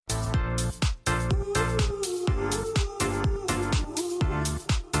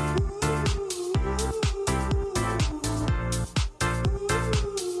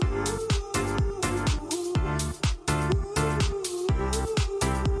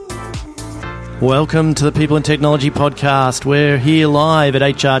Welcome to the People in Technology podcast. We're here live at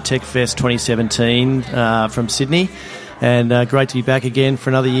HR Tech Fest 2017 from Sydney, and great to be back again for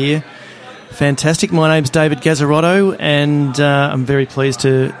another year. Fantastic. My name's David Gazzarotto, and I'm very pleased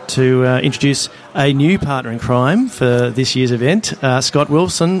to introduce a new partner in crime for this year's event, Scott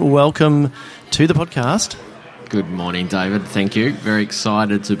Wilson. Welcome to the podcast. Good morning, David. Thank you. Very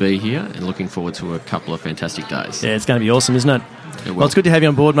excited to be here and looking forward to a couple of fantastic days. Yeah, it's going to be awesome, isn't it? Well, it's good to have you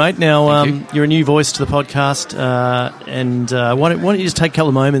on board, mate. Now, you're a new voice to the podcast, and why don't you just take a couple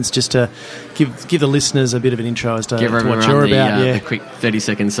of moments just to give the listeners a bit of an intro as to what you're about. The quick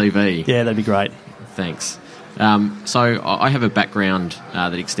 30-second CV. Yeah, that'd be great. Thanks. So I have a background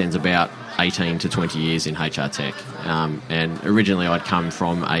that extends about 18 to 20 years in HR tech, and originally I'd come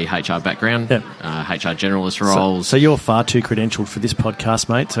from a HR background, HR generalist roles. So you're far too credentialed for this podcast,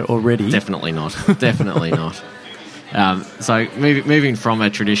 mate, so already. Definitely not. Definitely not. So moving from a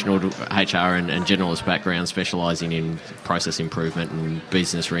traditional HR and generalist background, specialising in process improvement and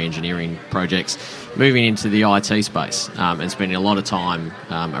business re-engineering projects, moving into the IT space and spending a lot of time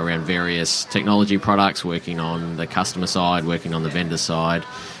around various technology products, working on the customer side, working on the vendor side,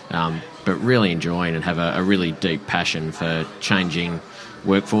 but really enjoying and have a really deep passion for changing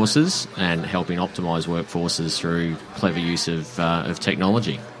workforces and helping optimise workforces through clever use of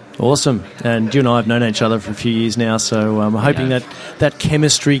technology. Awesome. And you and I have known each other for a few years now, so I'm hoping that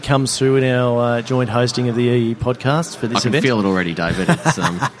chemistry comes through in our joint hosting of the EE podcast for this event. I can feel it already, David. It's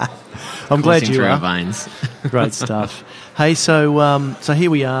I'm glad you through are. Our veins. Great stuff. Hey, so here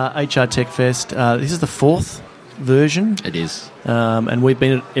we are, HR Tech Fest. This is the fourth version. It is. And we've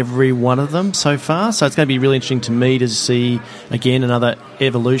been at every one of them so far, so it's going to be really interesting to me to see, again, another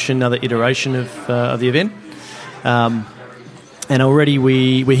evolution, another iteration of the event. And already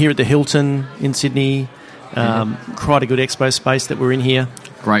we're here at the Hilton in Sydney. Quite a good expo space that we're in here.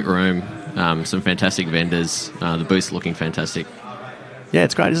 Great room. Some fantastic vendors. The booth's looking fantastic. Yeah,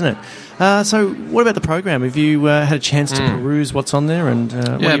 it's great, isn't it? So what about the program? Have you had a chance to peruse what's on there? And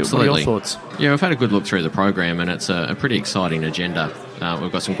what are your thoughts? Yeah, we've had a good look through the program, and it's a pretty exciting agenda.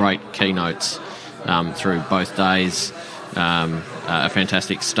 We've got some great keynotes through both days. A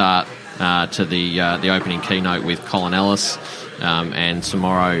fantastic start to the opening keynote with Colin Ellis. And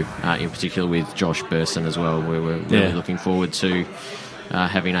tomorrow, in particular, with Josh Burson as well. We're really looking forward to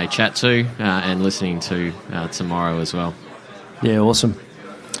having a chat to and listening to tomorrow as well. Yeah, awesome.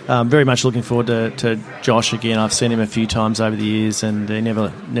 Very much looking forward to Josh again. I've seen him a few times over the years, and he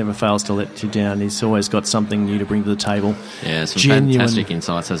never fails to let you down. He's always got something new to bring to the table. Yeah, some fantastic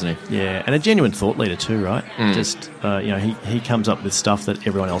insights, hasn't he? Yeah, and a genuine thought leader too, right? Just he comes up with stuff that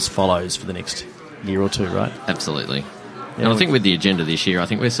everyone else follows for the next year or two, right? Absolutely. Yeah, and I think with the agenda this year, I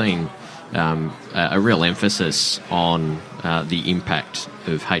think we're seeing a real emphasis on the impact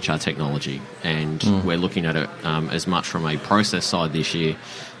of HR technology, and we're looking at it as much from a process side this year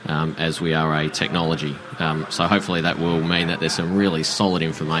as we are a technology. So hopefully that will mean that there's some really solid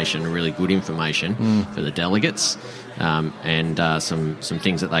information, really good information for the delegates, and some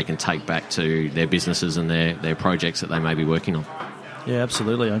things that they can take back to their businesses and their projects that they may be working on. Yeah,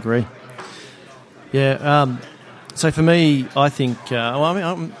 absolutely, I agree. Yeah. So for me, I think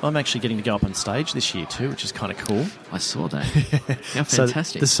I'm actually getting to go up on stage this year too, which is kind of cool. I saw that. How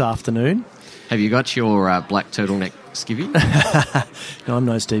fantastic! So this afternoon. Have you got your black turtleneck skivvy? No, I'm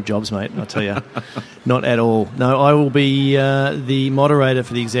no Steve Jobs, mate, I'll tell you. Not at all. No, I will be the moderator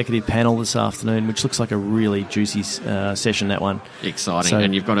for the executive panel this afternoon, which looks like a really juicy session, that one. Exciting. So,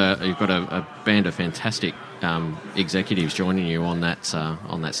 and you've got a band of fantastic executives joining you on that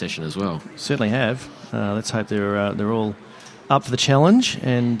session as well. Certainly have. Let's hope they're all up for the challenge,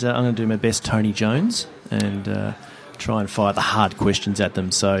 and I'm going to do my best Tony Jones and try and fire the hard questions at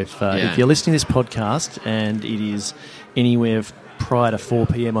them. So if you're listening to this podcast and it is anywhere prior to 4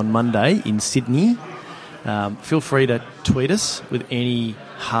 p.m. on Monday in Sydney, feel free to tweet us with any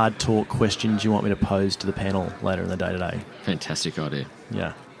hard talk questions you want me to pose to the panel later in the day today. Fantastic idea.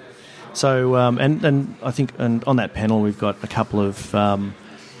 Yeah. So and I think on that panel we've got a couple of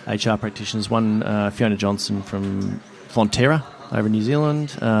HR practitioners. One, Fiona Johnson from Fonterra over in New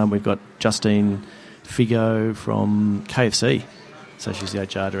Zealand. We've got Justine Figo from KFC, so she's the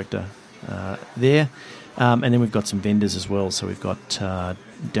HR director there. And then we've got some vendors as well. So we've got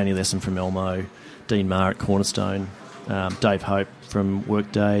Danny Lesson from Elmo, Dean Marr at Cornerstone, Dave Hope from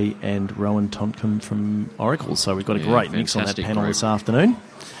Workday, and Rowan Tontcombe from Oracle. So we've got a great mix on that panel this afternoon.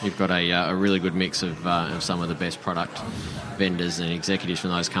 You've got a really good mix of some of the best product vendors and executives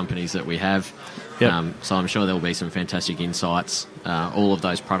from those companies that we have. Yep. So I'm sure there will be some fantastic insights. All of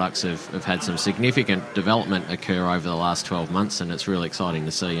those products have had some significant development occur over the last 12 months, and it's really exciting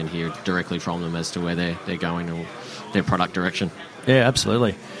to see and hear directly from them as to where they're going or their product direction. Yeah,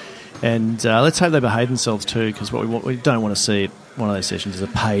 absolutely. And let's hope they behave themselves too, because what we don't want to see at one of those sessions is a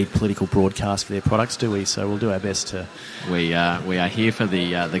paid political broadcast for their products, do we? So we'll do our best to... We are here for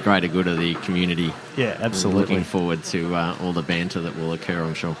the greater good of the community. Yeah, absolutely. Looking forward to all the banter that will occur,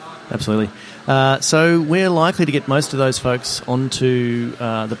 I'm sure. Absolutely. So we're likely to get most of those folks onto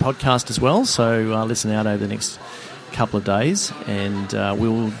the podcast as well, so listen out over the next couple of days, and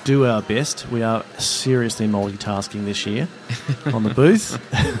we'll do our best. We are seriously multitasking this year on the booth.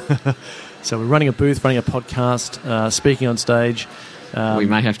 So we're running a booth, running a podcast, speaking on stage. We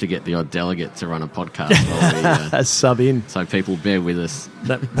may have to get the odd delegate to run a podcast while we sub in, so people bear with us.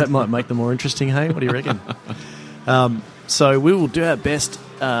 That might make them more interesting. Hey, what do you reckon? So we will do our best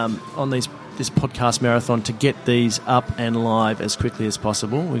on this podcast marathon to get these up and live as quickly as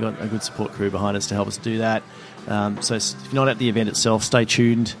possible. We've got a good support crew behind us to help us do that. So if you're not at the event itself, stay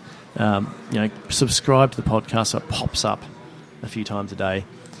tuned. Subscribe to the podcast so it pops up a few times a day.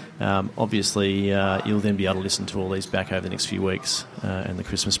 Obviously, you'll then be able to listen to all these back over the next few weeks and the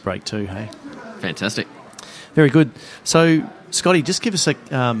Christmas break too. Hey, fantastic, very good. So, Scotty, just give us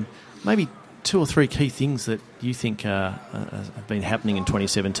maybe 2 or 3 key things that you think have been happening in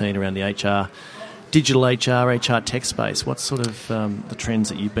 2017 around the HR, digital HR tech space. What's sort of the trends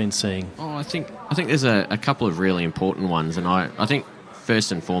that you've been seeing? Oh, I think there's a couple of really important ones, and I think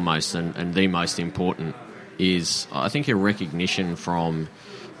first and foremost, and the most important, is I think a recognition from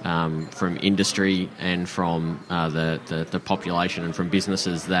industry and from the population and from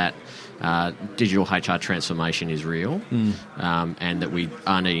businesses that digital HR transformation is real, and that we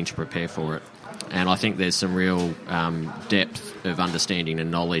are needing to prepare for it. And I think there's some real depth of understanding and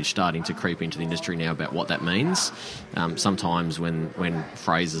knowledge starting to creep into the industry now about what that means. Sometimes when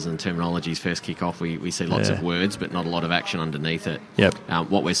phrases and terminologies first kick off, we see lots of words but not a lot of action underneath it. Yep.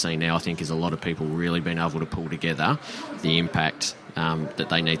 What we're seeing now, I think, is a lot of people really being able to pull together the impact that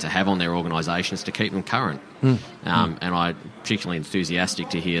they need to have on their organisations to keep them current. And I'm particularly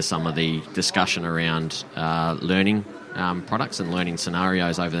enthusiastic to hear some of the discussion around learning products and learning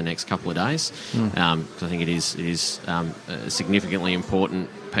scenarios over the next couple of days. I think it is a significantly important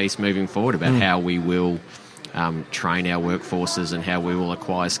piece moving forward about how we will train our workforces and how we will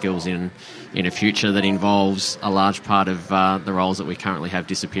acquire skills in a future that involves a large part of the roles that we currently have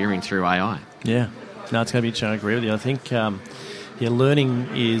disappearing through AI. Yeah, no, it's going to be interesting. I agree with you. I think learning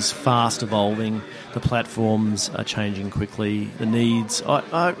is fast evolving. The platforms are changing quickly. The needs,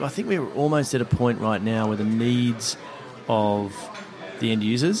 I think we're almost at a point right now where the needs of the end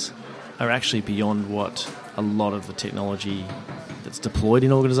users are actually beyond what a lot of the technology that's deployed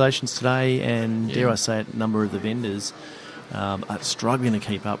in organisations today, and dare I say it, a number of the vendors are struggling to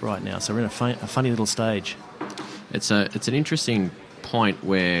keep up right now. So we're in a funny little stage. It's an interesting point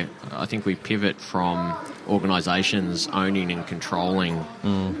where I think we pivot from organisations owning and controlling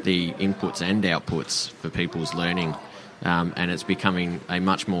the inputs and outputs for people's learning, and it's becoming a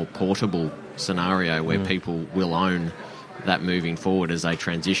much more portable scenario where people will own that moving forward as they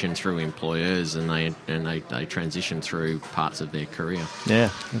transition through employers and they transition through parts of their career.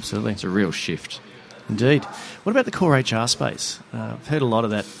 Yeah, absolutely. It's a real shift. Indeed. What about the core HR space? I've heard a lot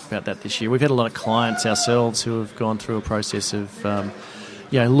of about that this year. We've had a lot of clients ourselves who have gone through a process of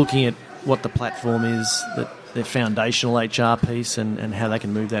looking at what the platform is, their foundational HR piece, and how they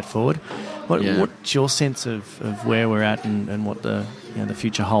can move that forward. What's your sense of where we're at and what the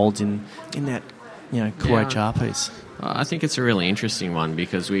future holds in that core HR piece? I think it's a really interesting one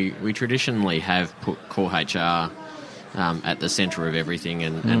because we traditionally have put core HR at the centre of everything,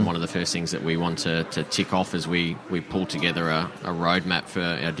 and one of the first things that we want to tick off as we pull together a roadmap for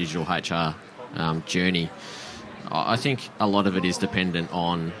our digital HR journey. I think a lot of it is dependent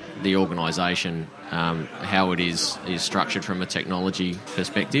on the organisation, how it is structured from a technology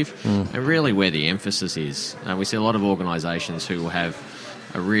perspective, and really where the emphasis is. We see a lot of organisations who will have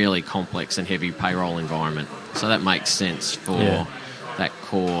a really complex and heavy payroll environment, so that makes sense for that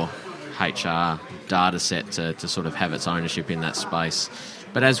core HR data set to sort of have its ownership in that space.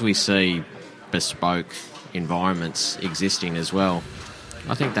 But as we see bespoke environments existing as well,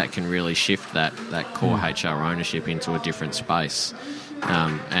 I think that can really shift that core HR ownership into a different space.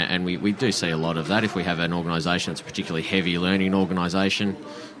 And we do see a lot of that. If we have an organisation that's a particularly heavy learning organisation,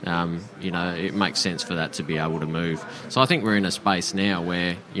 it makes sense for that to be able to move. So I think we're in a space now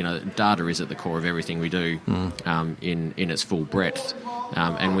where, data is at the core of everything we do in its full breadth.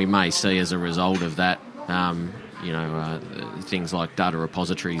 And we may see as a result of that, things like data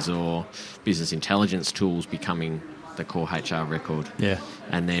repositories or business intelligence tools becoming the core HR record. Yeah.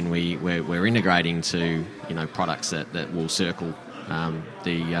 And then we're integrating to, products that will circle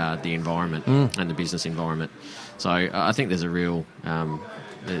the environment and the business environment. So I think there's a real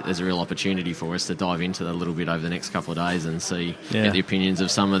opportunity for us to dive into that a little bit over the next couple of days and get the opinions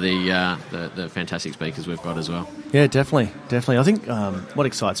of some of the fantastic speakers we've got as well. Yeah, definitely. I think what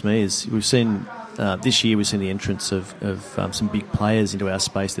excites me is we've seen this year the entrance of some big players into our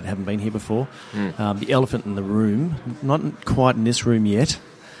space that haven't been here before. The elephant in the room, not quite in this room yet,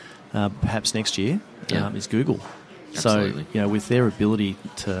 perhaps next year, is Google. Absolutely. So, with their ability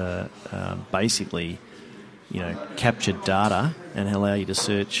to basically, capture data and allow you to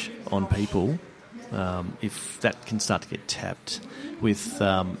search on people, if that can start to get tapped with...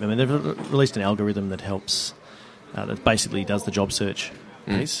 they've released an algorithm that helps, that basically does the job search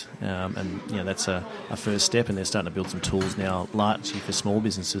piece, and that's a first step, and they're starting to build some tools now, largely for small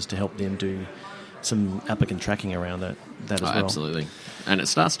businesses, to help them do some applicant tracking around that as well. Absolutely. And it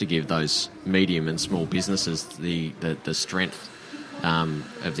starts to give those medium and small businesses the strength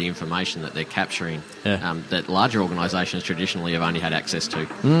of the information that they're capturing that larger organisations traditionally have only had access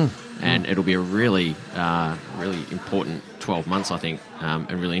to. And it'll be a really important 12 months, I think,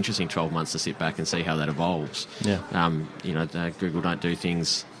 and really interesting 12 months to sit back and see how that evolves. Google don't do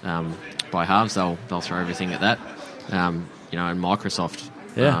things by halves. They'll throw everything at that. And Microsoft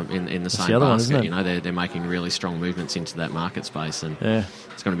in the same basket. They're making really strong movements into that market space, and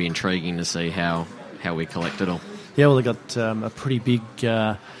it's going to be intriguing to see how we collect it all. Yeah, well, they've got a pretty big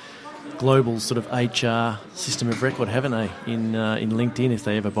global sort of HR system of record, haven't they, in LinkedIn, if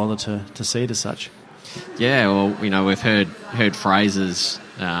they ever bother to see it as such. Yeah, well, we've heard phrases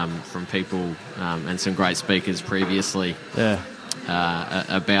from people and some great speakers previously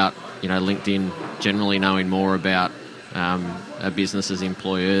about LinkedIn generally knowing more about a business's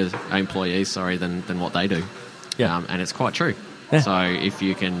employees than what they do. And it's quite true. So if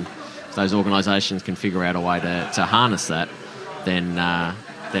those organisations can figure out a way to harness that, then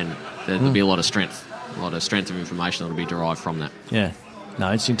there'll be a lot of strength of information that will be derived from that. Yeah, no,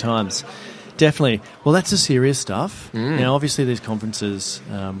 interesting times. Definitely. Well, that's the serious stuff. Now, obviously, these conferences,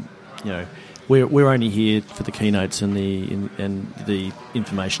 we're only here for the keynotes and the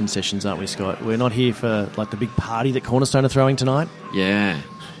information sessions, aren't we, Scott? We're not here for the big party that Cornerstone are throwing tonight. Yeah.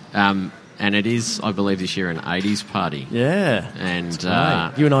 And it is, I believe, this year an 80s party. Yeah. And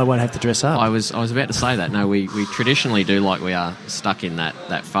you and I won't have to dress up. I was about to say that. No, we traditionally do like we are stuck in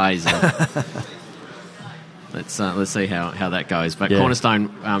that phase. Let's see how that goes. But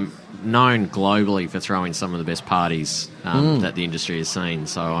Cornerstone, known globally for throwing some of the best parties that the industry has seen.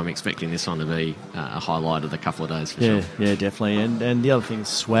 So I'm expecting this one to be a highlight of the couple of days for sure. Yeah, definitely. And the other thing is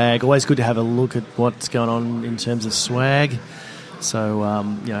swag. Always good to have a look at what's going on in terms of swag. So,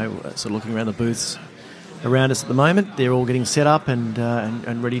 sort of looking around the booths around us at the moment, they're all getting set up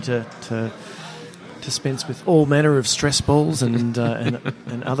and ready to dispense with all manner of stress balls and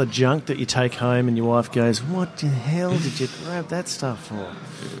other junk that you take home, and your wife goes, "What the hell did you grab that stuff for?"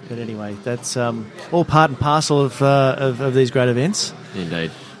 But anyway, that's all part and parcel of these great events.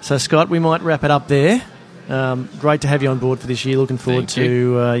 Indeed. So, Scott, we might wrap it up there. Great to have you on board for this year. Looking forward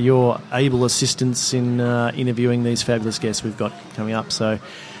to your able assistance in interviewing these fabulous guests we've got coming up. So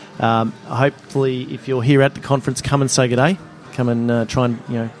hopefully, if you're here at the conference, come and say good day. Come and try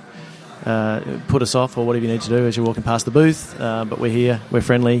and put us off or whatever you need to do as you're walking past the booth. But we're here, we're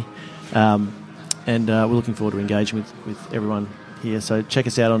friendly, and we're looking forward to engaging with everyone here. So check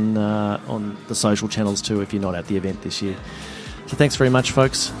us out on the social channels too if you're not at the event this year. So thanks very much,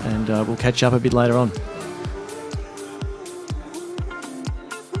 folks, and we'll catch up a bit later on.